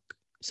block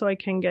so I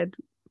can get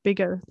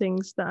bigger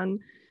things done.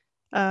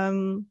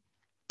 Um,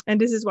 and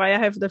this is why I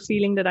have the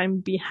feeling that I'm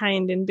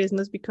behind in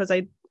business because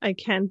I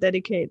can't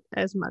dedicate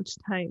as much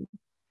time.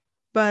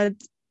 But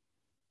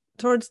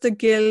towards the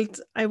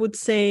guilt, I would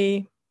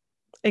say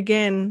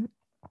again,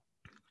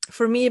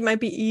 for me it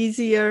might be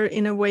easier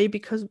in a way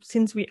because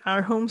since we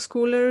are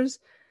homeschoolers,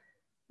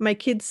 my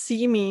kids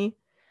see me.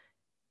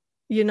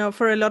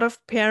 For a lot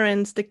of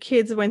parents, the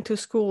kids went to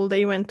school,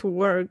 they went to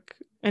work,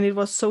 and it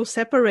was so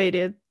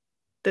separated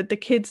that the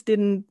kids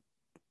didn't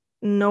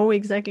know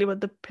exactly what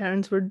the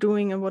parents were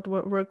doing and what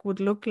work would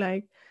look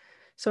like.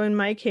 So in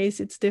my case,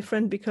 it's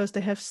different because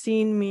they have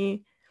seen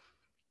me,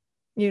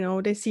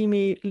 they see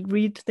me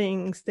read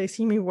things, they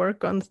see me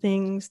work on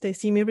things, they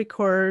see me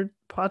record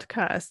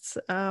podcasts.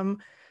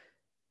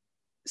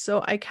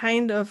 So I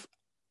kind of,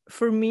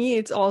 for me,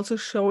 it's also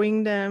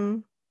showing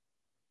them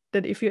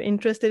that if you're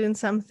interested in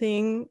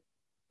something,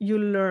 you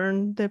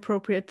learn the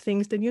appropriate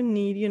things that you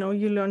need, you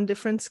learn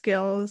different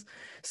skills.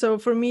 So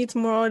for me, it's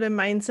more the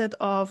mindset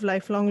of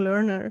lifelong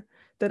learner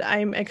that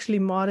I'm actually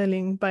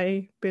modeling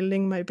by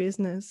building my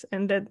business.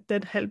 And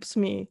that helps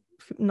me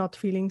not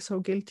feeling so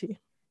guilty.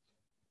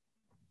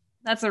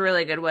 That's a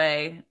really good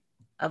way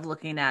of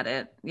looking at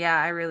it. Yeah,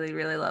 I really,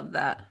 really love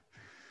that.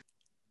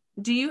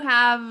 Do you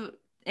have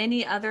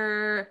any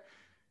other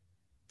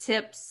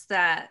tips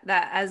that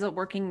as a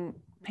working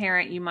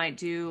parent you might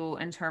do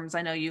in terms,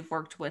 I know you've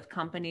worked with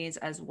companies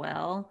as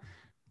well.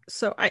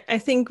 So I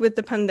think with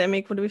the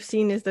pandemic, what we've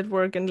seen is that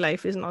work and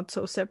life is not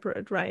so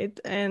separate, right?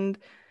 And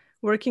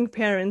working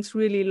parents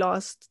really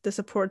lost the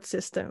support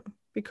system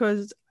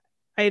because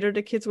either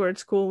the kids were at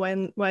school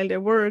while they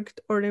worked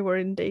or they were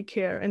in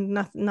daycare,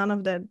 and none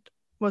of that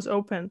was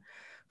open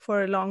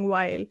for a long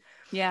while.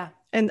 Yeah.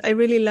 And I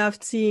really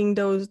loved seeing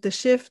the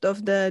shift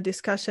of the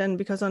discussion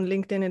because on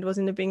LinkedIn, it was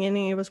in the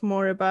beginning, it was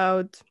more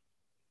about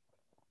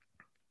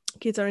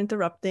kids are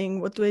interrupting.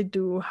 What do I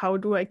do? How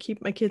do I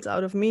keep my kids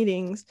out of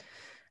meetings?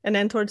 And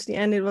then towards the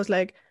end, it was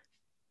like,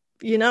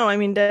 I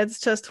mean,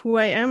 that's just who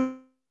I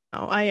am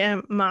now. I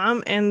am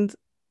mom and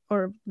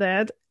or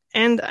dad,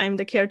 and I'm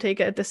the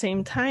caretaker at the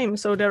same time.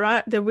 So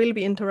there will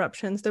be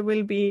interruptions. There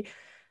will be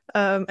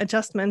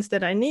adjustments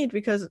that I need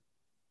because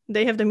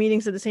they have the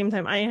meetings at the same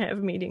time I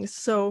have meetings.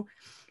 So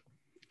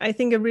I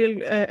think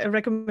a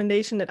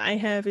recommendation that I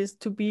have is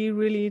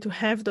to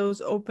have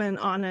those open,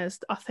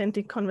 honest,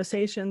 authentic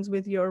conversations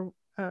with your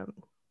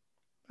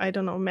I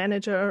don't know,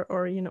 manager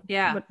or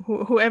Yeah. but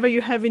whoever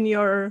you have in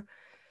your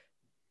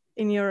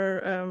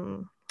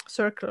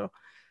circle.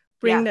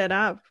 Bring Yeah. that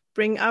up.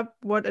 Bring up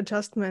what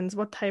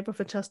type of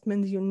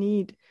adjustments you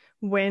need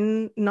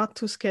when not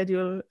to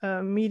schedule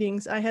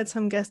meetings. I had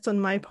some guests on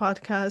my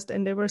podcast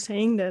and they were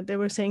saying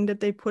that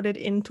they put it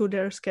into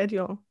their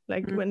schedule,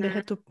 like when they Mm-hmm.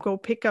 had to go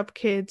pick up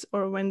kids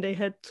or when they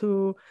had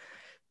to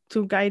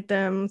guide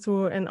them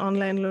through an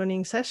online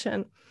learning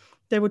session,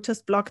 they would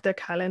just block their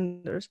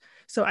calendars.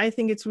 So I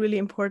think it's really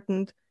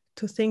important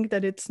to think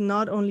that it's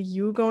not only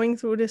you going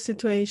through this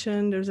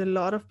situation, there's a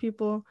lot of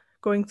people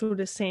going through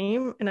the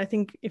same. And I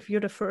think if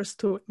you're the first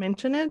to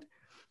mention it,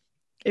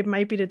 it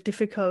might be a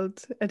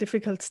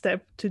difficult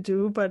step to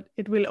do, but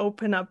it will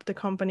open up the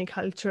company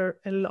culture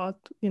a lot.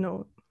 The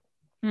more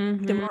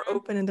Mm-hmm.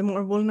 open and the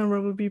more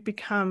vulnerable we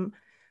become,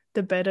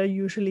 the better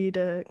usually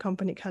the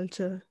company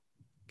culture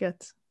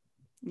gets.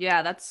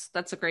 Yeah, that's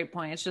a great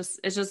point. It's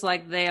just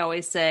like they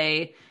always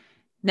say,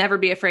 never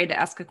be afraid to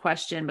ask a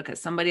question because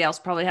somebody else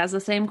probably has the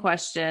same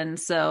question.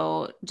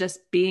 So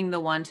just being the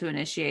one to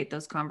initiate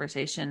those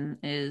conversation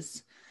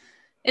is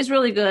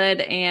really good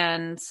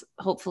and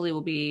hopefully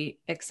will be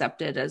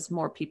accepted as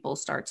more people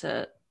start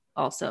to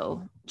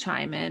also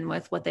chime in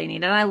with what they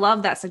need. And I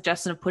love that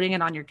suggestion of putting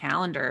it on your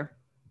calendar.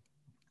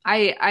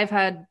 I've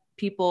had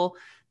people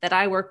that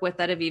I work with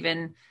that have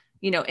even,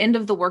 end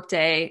of the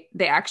workday,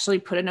 they actually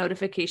put a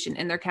notification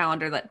in their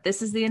calendar that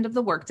this is the end of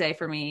the workday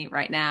for me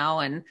right now.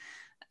 And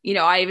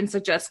I even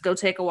suggest go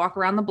take a walk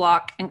around the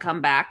block and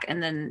come back.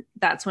 And then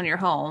that's when you're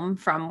home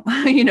from,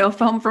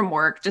 home from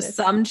work, just Yes.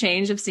 some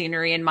change of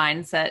scenery and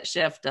mindset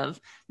shift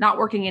of not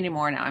working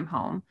anymore. Now I'm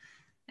home.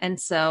 And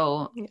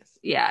so, Yes.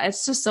 yeah,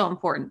 it's just so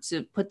important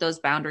to put those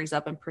boundaries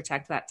up and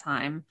protect that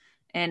time.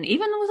 And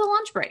even with a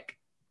lunch break,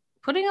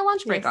 putting a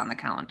lunch break Yes. on the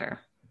calendar.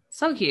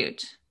 So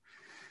huge.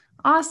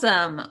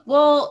 Awesome.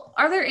 Well,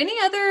 are there any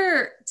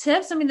other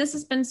tips? I mean, this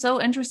has been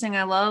so interesting.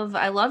 I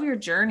love your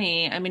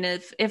journey. I mean,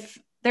 if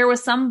there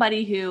was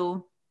somebody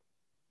who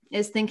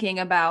is thinking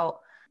about,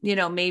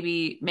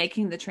 maybe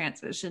making the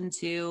transition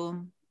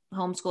to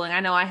homeschooling. I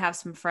know I have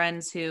some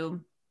friends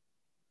who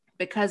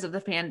because of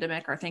the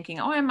pandemic are thinking,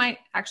 "Oh, I might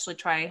actually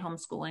try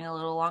homeschooling a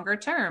little longer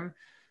term."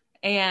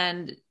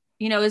 And,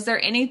 is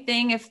there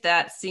anything, if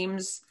that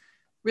seems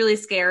really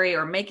scary,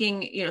 or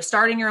making,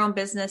 starting your own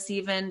business,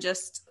 even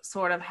just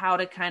sort of how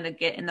to kind of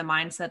get in the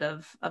mindset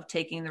of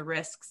taking the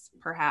risks,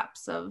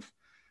 perhaps, of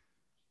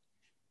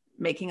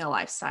making a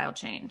lifestyle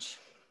change?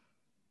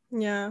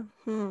 Yeah,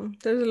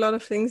 there's a lot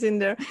of things in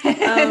there.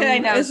 I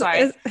know,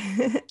 sorry.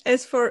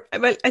 As for,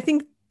 well, I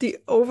think the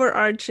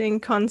overarching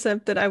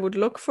concept that I would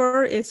look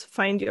for is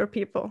find your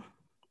people.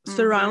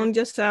 Surround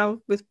yourself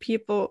with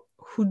people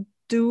who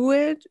do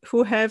it,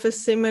 who have a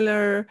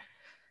similar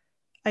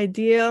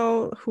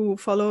ideal, who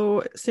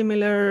follow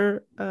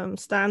similar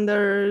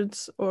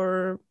standards,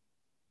 or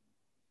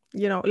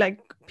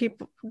like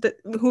people that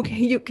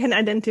you can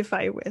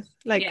identify with.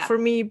 Like for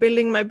me,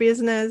 building my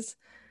business,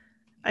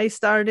 I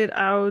started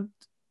out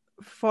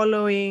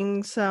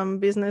following some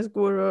business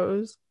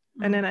gurus,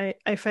 and then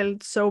I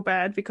felt so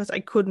bad because I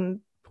couldn't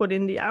put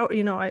in the hour.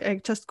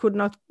 I just could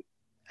not.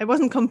 I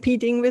wasn't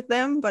competing with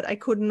them, but I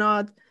could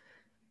not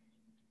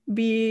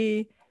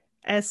be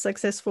as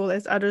successful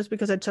as others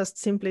because I just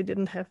simply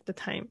didn't have the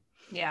time.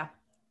 Yeah.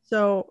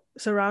 So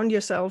surround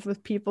yourself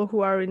with people who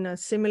are in a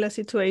similar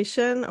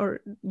situation, or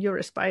you're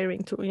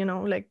aspiring to,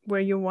 like where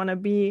you want to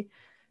be.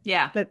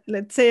 Yeah.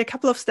 Let's say a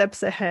couple of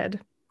steps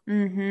ahead.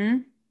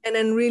 And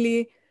then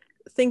really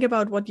think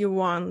about what you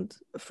want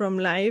from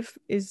life.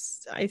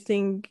 I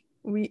think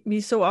we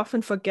so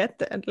often forget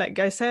that. Like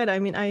I said, I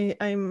mean, I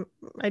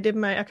did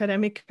my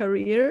academic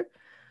career.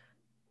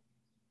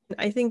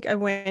 I think I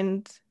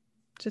went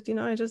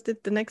I just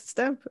did the next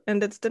step, and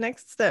that's the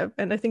next step.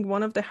 And I think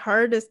one of the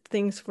hardest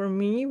things for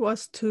me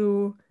was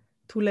to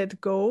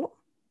let go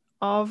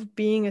of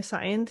being a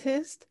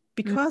scientist,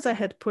 because I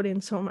had put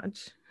in so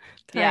much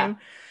time.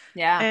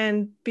 Yeah.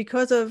 And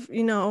because of,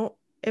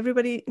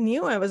 everybody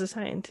knew I was a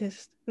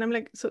scientist. And I'm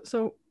like,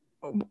 so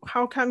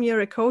how come you're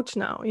a coach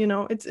now?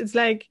 It's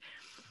like,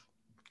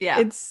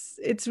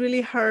 it's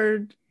really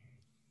hard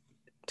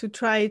to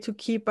try to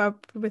keep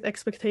up with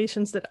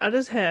expectations that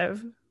others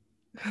have.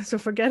 So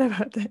forget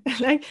about that.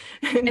 Like,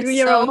 do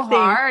your own thing. It's so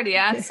hard.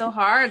 Yeah, it's so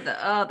hard.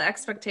 The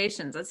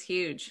expectations, that's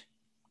huge.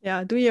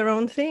 Yeah, do your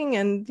own thing,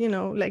 and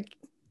like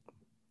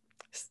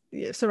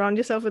surround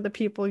yourself with the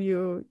people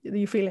you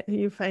feel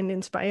you find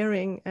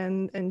inspiring,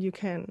 and you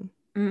can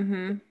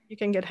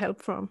get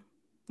help from.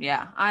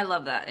 Yeah, I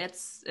love that.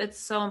 It's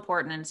so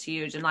important, and it's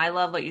huge. And I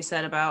love what you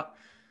said about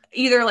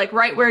either like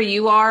right where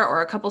you are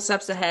or a couple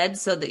steps ahead,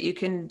 so that you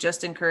can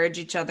just encourage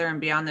each other and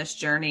be on this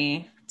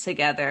journey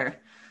together.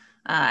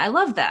 I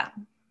love that.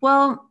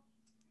 Well,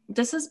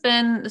 this has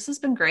been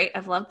great.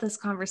 I've loved this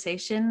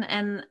conversation.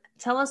 And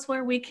tell us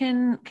where we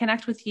can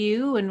connect with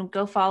you and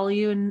go follow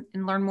you and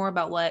learn more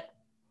about what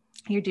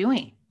you're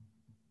doing.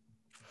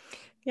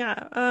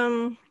 Yeah.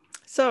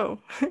 So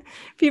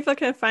people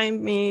can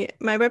find me.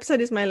 My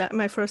website is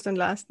my first and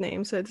last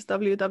name. So it's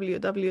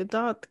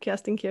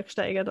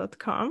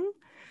www.kerstinkirchsteiger.com.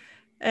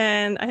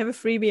 And I have a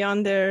freebie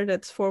on there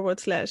that's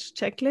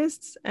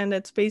 /checklists. And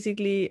that's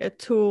basically a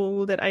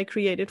tool that I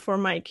created for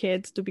my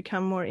kids to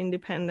become more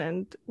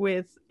independent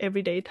with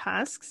everyday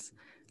tasks,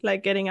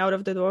 like getting out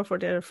of the door for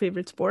their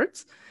favorite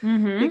sports.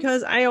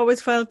 Because I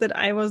always felt that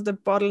I was the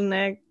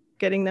bottleneck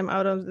getting them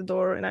out of the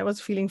door, and I was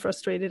feeling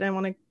frustrated. I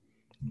wanted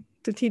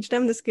to teach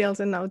them the skills,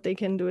 and now they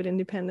can do it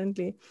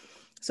independently.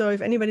 So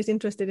if anybody's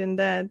interested in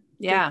that,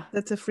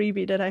 that's a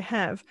freebie that I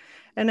have.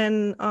 And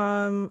then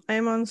I'm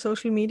on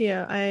social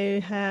media.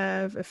 I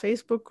have a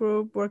Facebook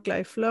group, Work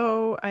Life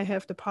Flow. I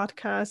have the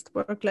podcast,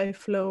 Work Life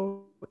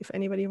Flow, if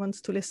anybody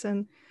wants to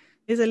listen.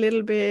 It's a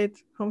little bit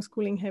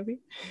homeschooling heavy.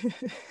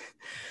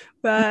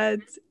 But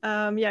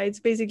it's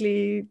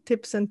basically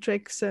tips and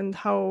tricks and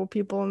how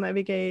people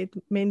navigate,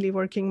 mainly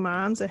working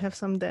moms. I have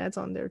some dads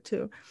on there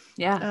too.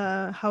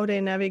 Yeah. How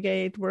they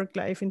navigate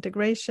work-life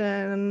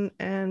integration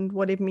and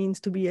what it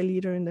means to be a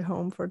leader in the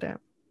home for them.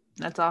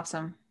 That's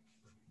awesome.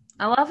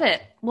 I love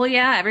it. Well,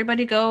 yeah,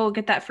 everybody go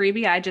get that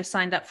freebie. I just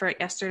signed up for it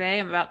yesterday.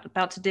 I'm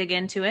about to dig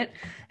into it.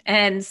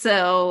 And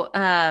so,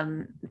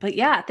 but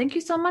yeah, thank you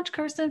so much,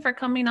 Kerstin, for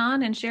coming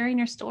on and sharing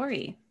your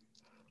story.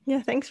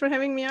 Yeah, thanks for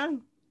having me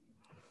on.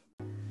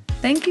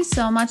 Thank you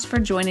so much for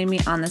joining me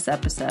on this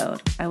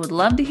episode. I would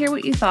love to hear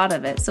what you thought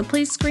of it, so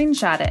please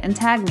screenshot it and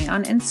tag me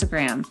on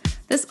Instagram.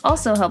 This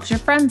also helps your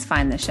friends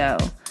find the show.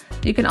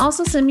 You can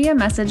also send me a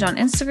message on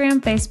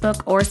Instagram,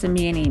 Facebook, or send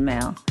me an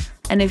email.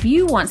 And if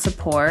you want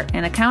support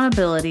and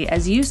accountability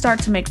as you start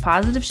to make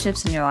positive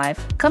shifts in your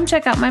life, come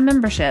check out my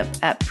membership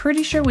at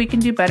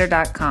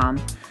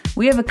prettysurewecandobetter.com.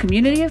 We have a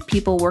community of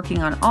people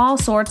working on all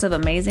sorts of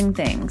amazing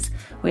things.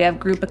 We have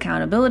group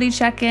accountability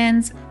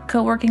check-ins,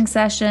 co-working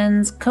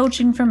sessions,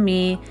 coaching from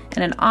me,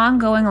 and an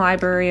ongoing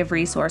library of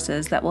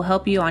resources that will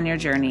help you on your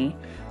journey.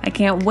 I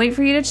can't wait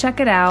for you to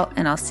check it out,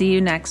 and I'll see you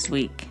next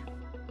week.